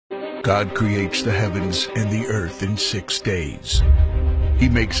God creates the heavens and the earth in 6 days. He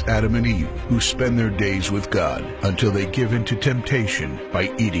makes Adam and Eve, who spend their days with God until they give in to temptation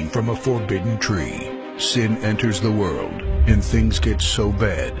by eating from a forbidden tree. Sin enters the world, and things get so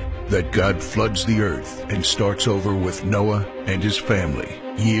bad that God floods the earth and starts over with Noah and his family.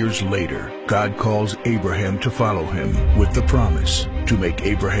 Years later, God calls Abraham to follow him with the promise to make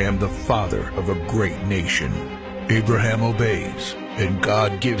Abraham the father of a great nation. Abraham obeys, and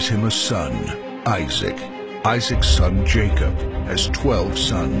God gives him a son, Isaac. Isaac's son Jacob has 12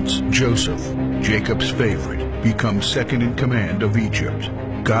 sons. Joseph, Jacob's favorite, becomes second in command of Egypt.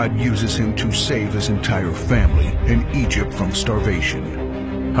 God uses him to save his entire family and Egypt from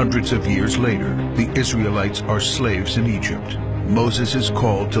starvation. Hundreds of years later, the Israelites are slaves in Egypt. Moses is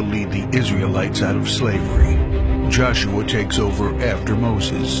called to lead the Israelites out of slavery. Joshua takes over after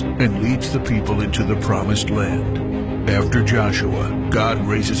Moses and leads the people into the promised land. After Joshua, God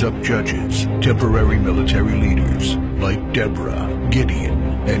raises up judges, temporary military leaders like Deborah, Gideon,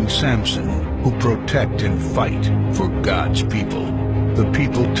 and Samson, who protect and fight for God's people. The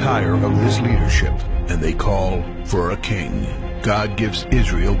people tire of this leadership, and they call for a king. God gives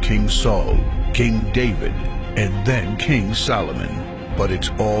Israel King Saul, King David, and then King Solomon. But it's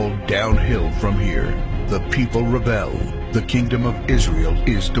all downhill from here. The people rebel. The kingdom of Israel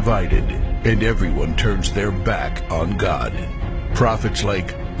is divided, and everyone turns their back on God. Prophets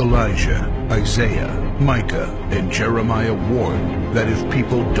like Elijah, Isaiah, Micah, and Jeremiah warn that if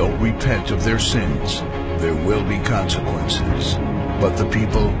people don't repent of their sins, there will be consequences. But the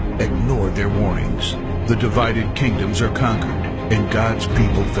people ignore their warnings. The divided kingdoms are conquered, and God's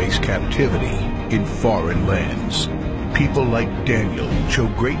people face captivity in foreign lands. People like Daniel show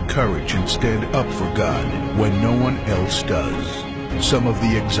great courage and stand up for God when no one else does. Some of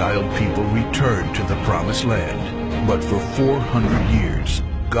the exiled people return to the promised land, but for 400 years,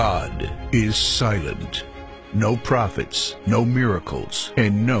 God is silent. No prophets, no miracles,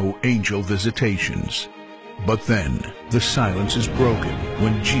 and no angel visitations. But then, the silence is broken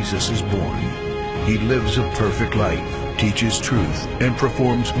when Jesus is born. He lives a perfect life, teaches truth, and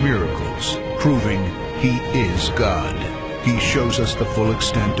performs miracles, proving He is God. He shows us the full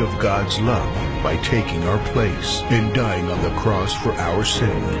extent of God's love by taking our place and dying on the cross for our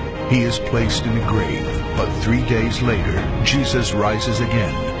sin. He is placed in a grave, but 3 days later, Jesus rises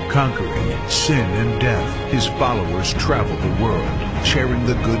again, conquering sin and death. His followers travel the world, sharing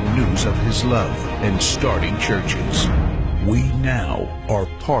the good news of His love and starting churches. We now are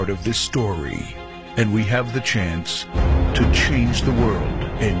part of this story, and we have the chance to change the world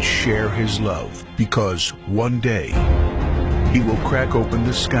and share His love, because one day He will crack open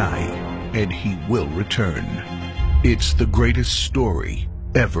the sky and He will return. It's the greatest story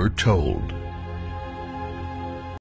ever told.